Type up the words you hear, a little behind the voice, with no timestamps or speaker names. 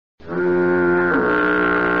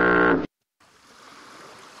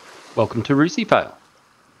Welcome to Rucifail.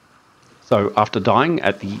 So after dying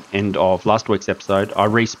at the end of last week's episode, I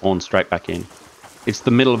respawned straight back in. It's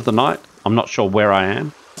the middle of the night. I'm not sure where I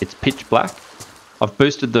am. It's pitch black. I've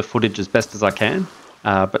boosted the footage as best as I can,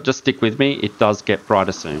 but just stick with me. It does get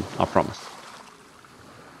brighter soon, I promise.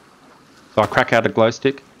 So I crack out a glow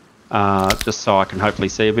stick just so I can hopefully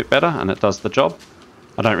see a bit better, and it does the job.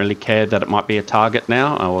 I don't really care that it might be a target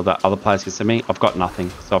now or that other players can see me. I've got nothing,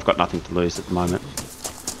 so I've got nothing to lose at the moment.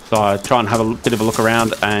 So I try and have a bit of a look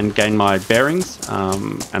around and gain my bearings,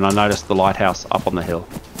 and I noticed the lighthouse up on the hill.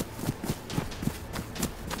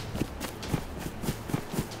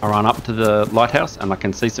 I run up to the lighthouse and I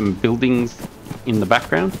can see some buildings in the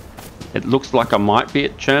background. It looks like I might be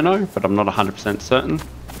at Cherno, but I'm not 100% certain.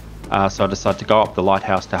 So I decide to go up the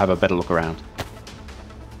lighthouse to have a better look around.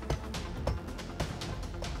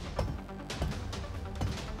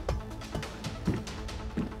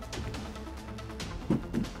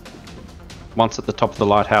 Once at the top of the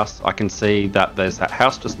lighthouse, I can see that there's that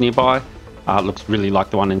house just nearby. It looks really like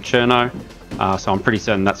the one in Cherno, so I'm pretty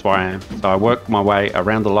certain that's where I am. So I work my way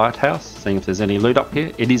around the lighthouse, seeing if there's any loot up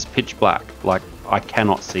here. It is pitch black, like I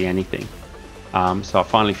cannot see anything. So I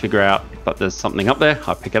finally figure out that there's something up there.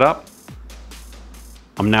 I pick it up.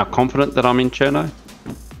 I'm now confident that I'm in Cherno.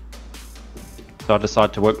 So I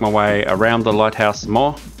decide to work my way around the lighthouse some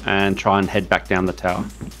more and try and head back down the tower.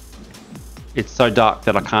 It's so dark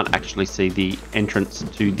that I can't actually see the entrance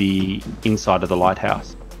to the inside of the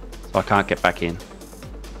lighthouse, so I can't get back in.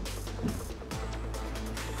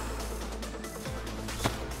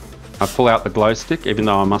 I pull out the glow stick, even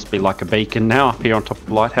though I must be like a beacon now up here on top of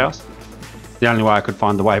the lighthouse. The only way I could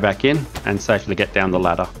find the way back in and safely get down the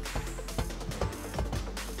ladder.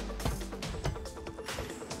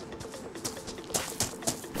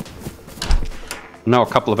 I know a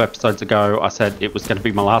couple of episodes ago I said it was going to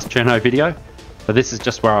be my last Cherno video, but this is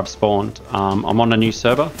just where I've spawned. I'm on a new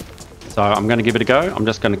server, so I'm going to give it a go. I'm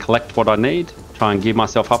just going to collect what I need, try and gear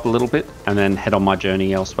myself up a little bit, and then head on my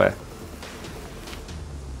journey elsewhere.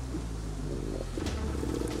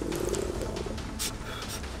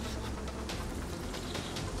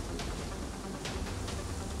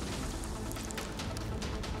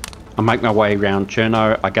 I make my way around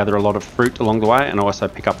Cherno. I gather a lot of fruit along the way, and I also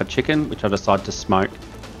pick up a chicken, which I decide to smoke.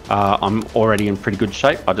 I'm already in pretty good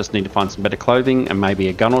shape. I just need to find some better clothing and maybe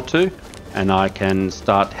a gun or two, and I can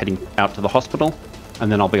start heading out to the hospital,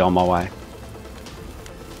 and then I'll be on my way.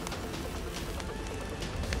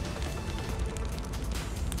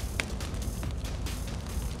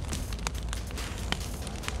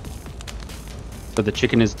 So the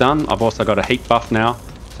chicken is done. I've also got a heat buff now,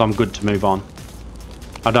 so I'm good to move on.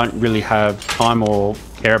 I don't really have time or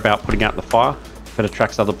care about putting out the fire. If it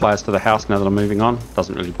attracts other players to the house now that I'm moving on, it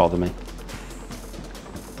doesn't really bother me.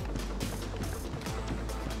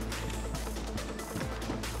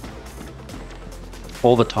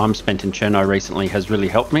 All the time spent in Cherno recently has really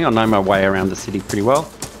helped me. I know my way around the city pretty well.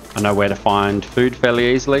 I know where to find food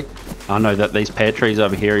fairly easily. I know that these pear trees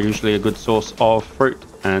over here are usually a good source of fruit,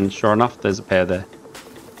 and sure enough, there's a pear there.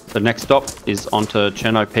 The next stop is onto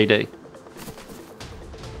Cherno PD.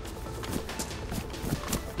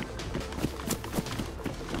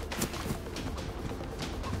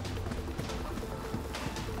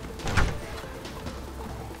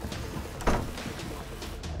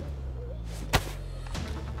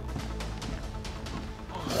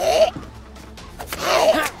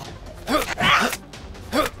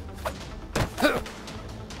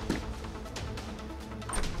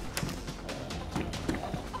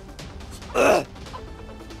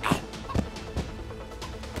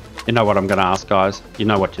 You know what I'm going to ask, guys. You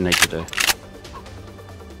know what you need to do.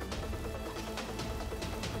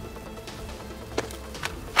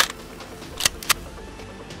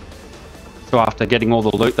 So after getting all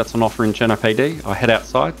the loot that's on offer in Cherno PD, I head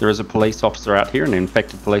outside. There is a police officer out here, an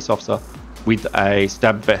infected police officer, with a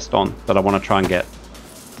stab vest on that I want to try and get.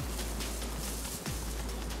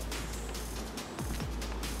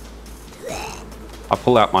 I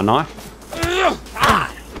pull out my knife.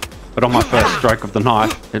 But on my first stroke of the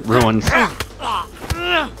knife, it ruins. I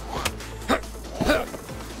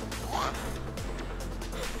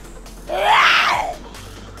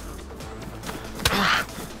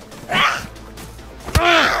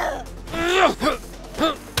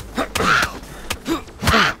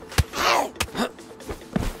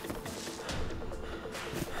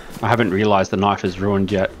haven't realised the knife is ruined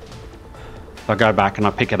yet. So I go back and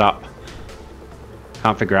I pick it up.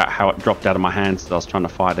 Can't figure out how it dropped out of my hands as I was trying to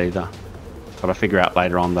fight either. But I figure out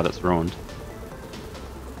later on that it's ruined.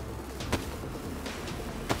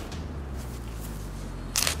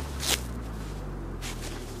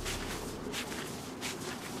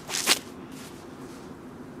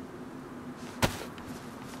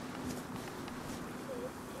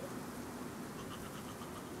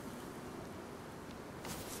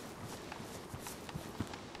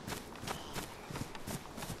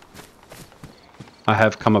 I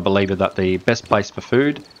have come a believer that the best place for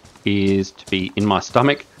food is to be in my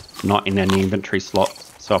stomach, not in any inventory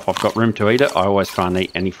slots. So if I've got room to eat it, I always try and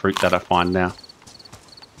eat any fruit that I find now.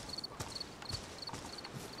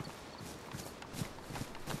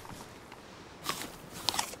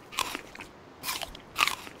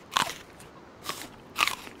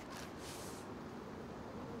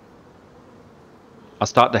 I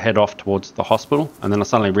start to head off towards the hospital, and then I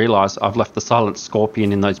suddenly realise I've left the silent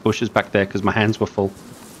scorpion in those bushes back there because my hands were full.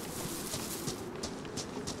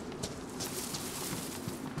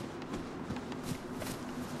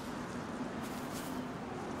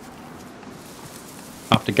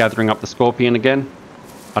 After gathering up the scorpion again,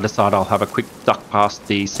 I decide I'll have a quick duck past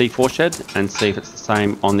the C4 shed and see if it's the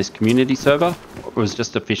same on this community server, or it was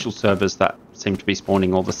just official servers that seem to be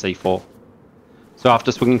spawning all the C4. So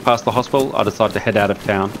after swinging past the hospital, I decide to head out of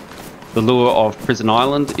town. The lure of Prison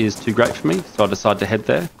Island is too great for me, so I decide to head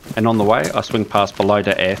there, and on the way I swing past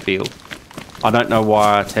Balota airfield. I don't know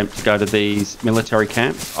why I attempt to go to these military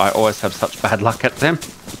camps. I always have such bad luck at them,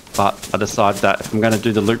 but I decide that if I'm going to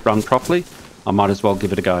do the loot run properly, I might as well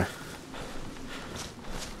give it a go.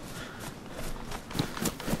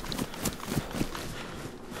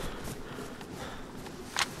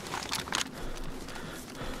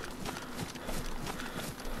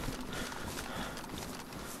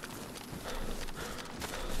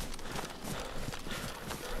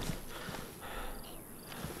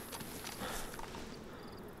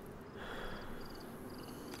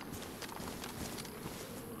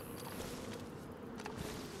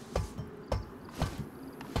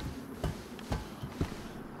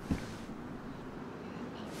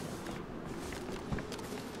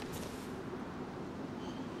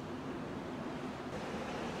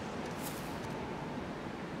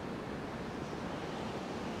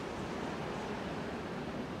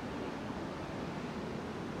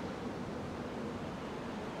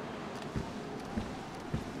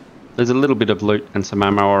 There's a little bit of loot and some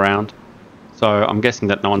ammo around, so I'm guessing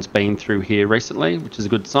that no one's been through here recently, which is a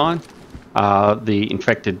good sign. The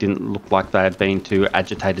infected didn't look like they had been too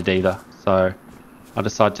agitated either, so I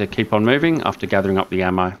decided to keep on moving after gathering up the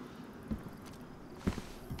ammo.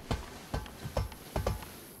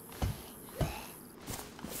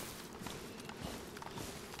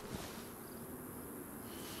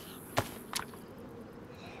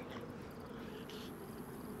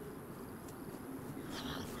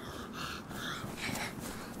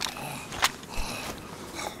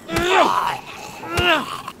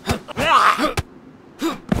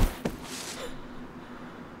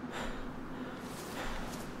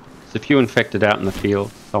 There's a few infected out in the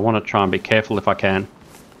field, so I want to try and be careful if I can.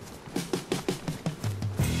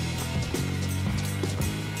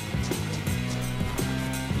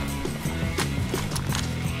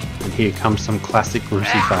 And here comes some classic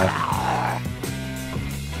Rucifail.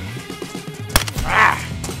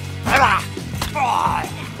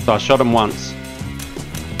 So I shot him once.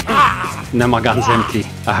 Now my gun's empty.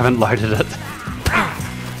 I haven't loaded it.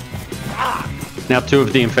 Now two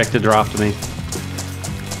of the infected are after me.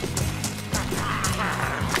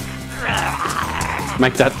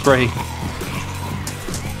 Make that three.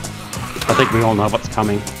 I think we all know what's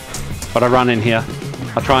coming. But I run in here.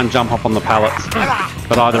 I try and jump up on the pallets.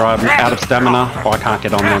 But either I'm out of stamina or I can't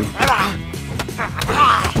get on them.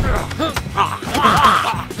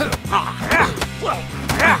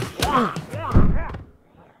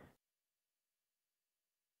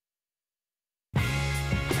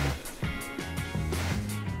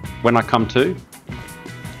 When I come to,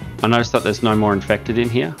 I notice that there's no more infected in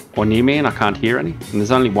here or near me, and I can't hear any, and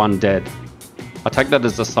there's only one dead. I take that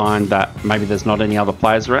as a sign that maybe there's not any other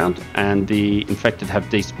players around and the infected have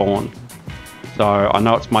despawned. So I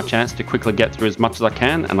know it's my chance to quickly get through as much as I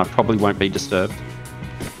can, and I probably won't be disturbed.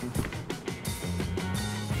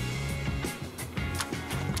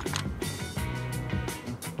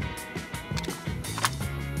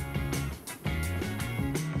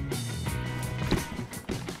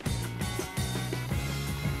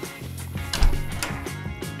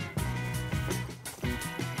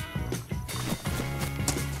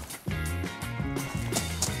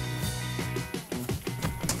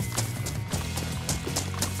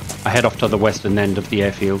 I head off to the western end of the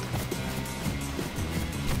airfield.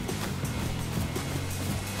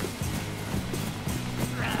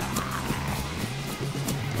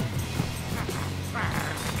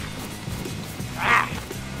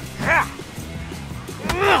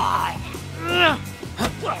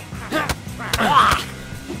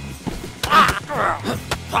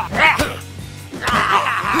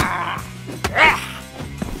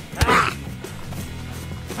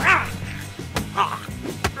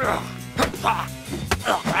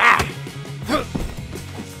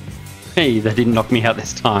 Hey, they didn't knock me out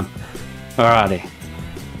this time. Alrighty.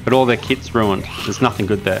 But all their kit's ruined. There's nothing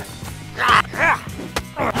good there.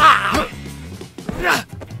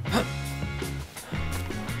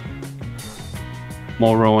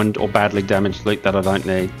 More ruined or badly damaged loot that I don't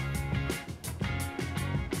need.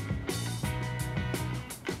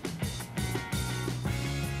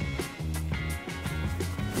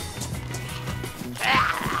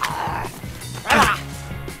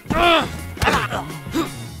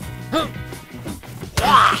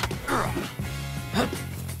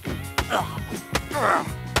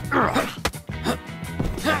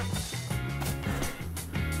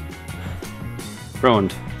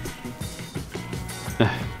 Ruined.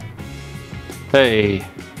 Hey,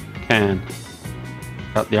 can.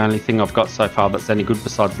 About the only thing I've got so far that's any good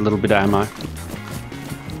besides a little bit of ammo.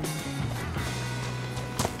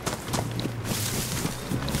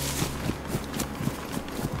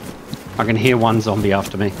 I can hear one zombie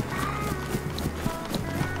after me.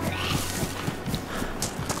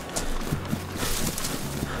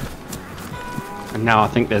 And now I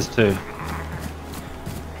think there's two.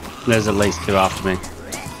 There's at least two after me.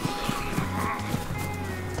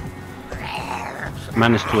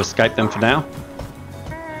 Managed to escape them for now.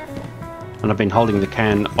 And I've been holding the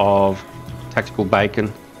can of tactical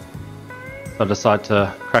bacon. So I decide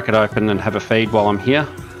to crack it open and have a feed while I'm here.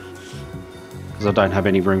 Because I don't have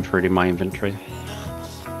any room for it in my inventory.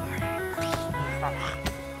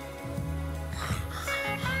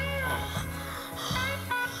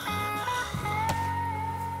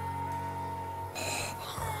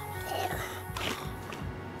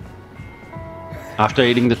 After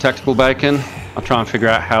eating the tactical bacon, I'll try and figure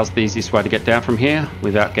out how's the easiest way to get down from here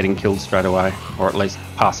without getting killed straight away, or at least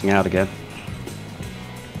passing out again.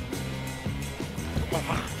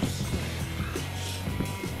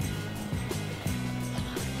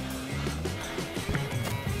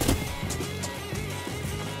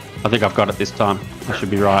 I think I've got it this time. I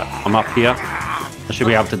should be right. I'm up here. I should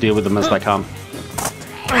be able to deal with them as they come.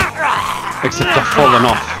 Except I've fallen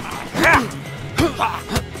off.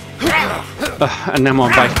 And now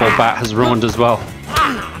my baseball bat has ruined as well.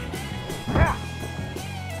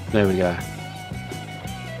 There we go.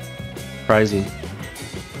 Crazy.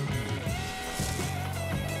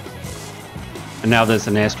 And now there's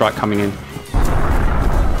an airstrike coming in.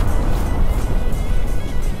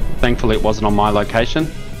 Thankfully it wasn't on my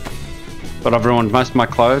location. But I've ruined most of my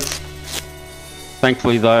clothes.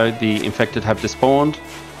 Thankfully though, the infected have despawned.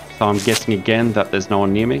 So I'm guessing again that there's no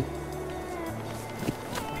one near me.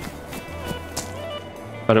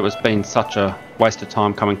 But it was been such a waste of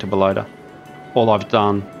time coming to Balota. All I've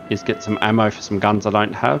done is get some ammo for some guns I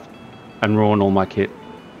don't have and ruin all my kit.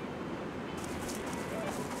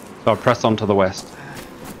 So I press on to the west.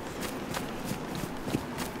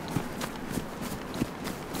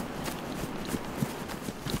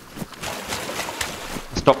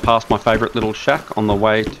 I stop past my favourite little shack on the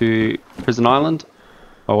way to Prison Island.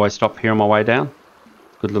 I always stop here on my way down.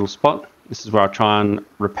 Good little spot. This is where I try and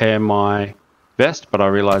repair my vest, but I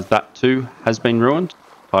realise that too has been ruined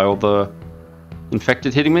by all the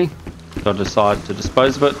infected hitting me. So I decide to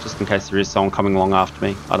dispose of it just in case there is someone coming along after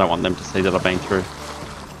me. I don't want them to see that I've been through.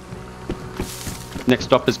 Next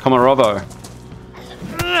stop is Komarovo.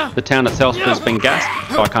 The town itself has been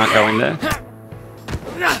gassed, so I can't go in there.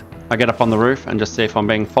 I get up on the roof and just see if I'm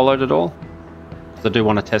being followed at all. Because I do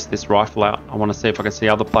want to test this rifle out. I want to see if I can see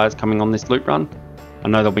other players coming on this loot run. I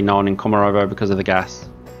know there'll be no one in Komarovo because of the gas.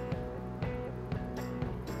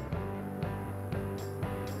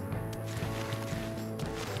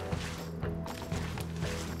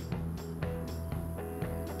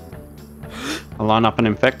 I line up an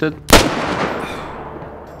infected.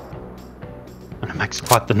 And it makes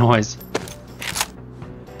quite the noise.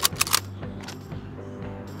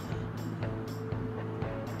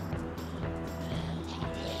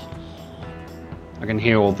 I can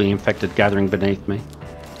hear all the infected gathering beneath me.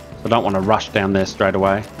 So I don't want to rush down there straight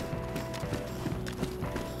away.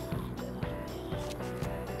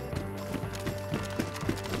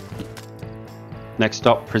 Next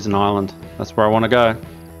stop, Prison Island. That's where I want to go.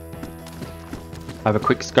 I have a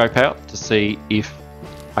quick scope out to see if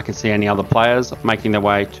I can see any other players making their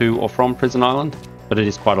way to or from Prison Island, but it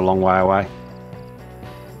is quite a long way away.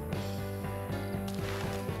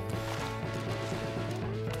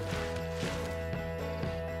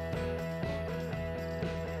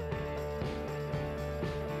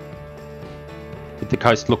 With the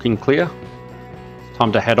coast looking clear, it's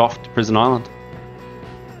time to head off to Prison Island.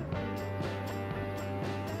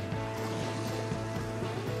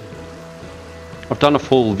 I've done a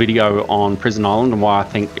full video on Prison Island and why I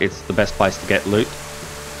think it's the best place to get loot.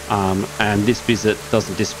 And this visit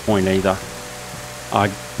doesn't disappoint either. I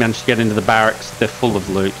managed to get into the barracks. They're full of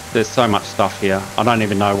loot. There's so much stuff here. I don't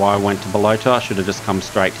even know why I went to Balota. I should have just come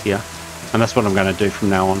straight here. And that's what I'm going to do from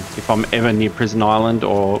now on. If I'm ever near Prison Island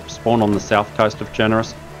or spawn on the south coast of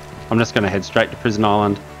Cherno, I'm just going to head straight to Prison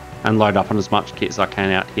Island and load up on as much kit as I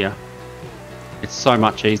can out here. It's so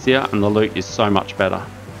much easier and the loot is so much better.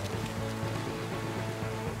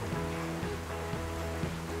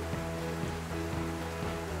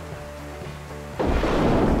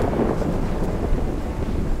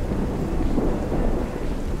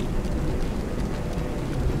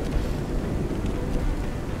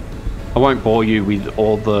 I won't bore you with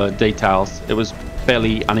all the details. It was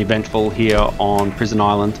fairly uneventful here on Prison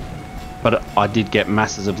Island, but I did get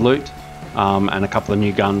masses of loot and a couple of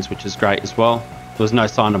new guns, which is great as well. There was no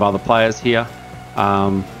sign of other players here.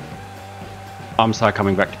 I'm so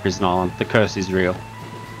coming back to Prison Island. The curse is real.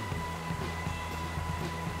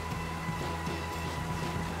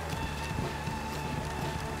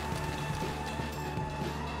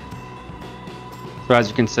 So as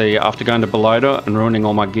you can see, after going to Balota and ruining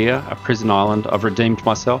all my gear at Prison Island, I've redeemed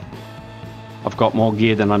myself. I've got more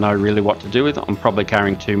gear than I know really what to do with. I'm probably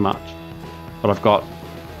carrying too much. But I've got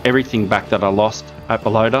everything back that I lost at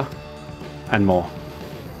Balota and more.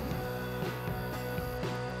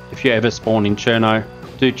 If you ever spawn in Cherno,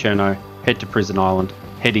 do Cherno, head to Prison Island,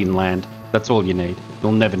 head inland. That's all you need.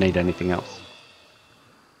 You'll never need anything else.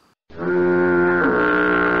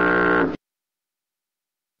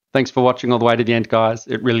 Thanks for watching all the way to the end, guys.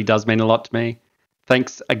 It really does mean a lot to me.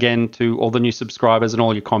 Thanks again to all the new subscribers and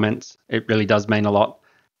all your comments. It really does mean a lot.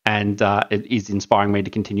 And it is inspiring me to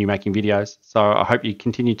continue making videos. So I hope you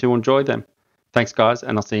continue to enjoy them. Thanks, guys,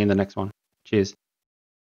 and I'll see you in the next one. Cheers.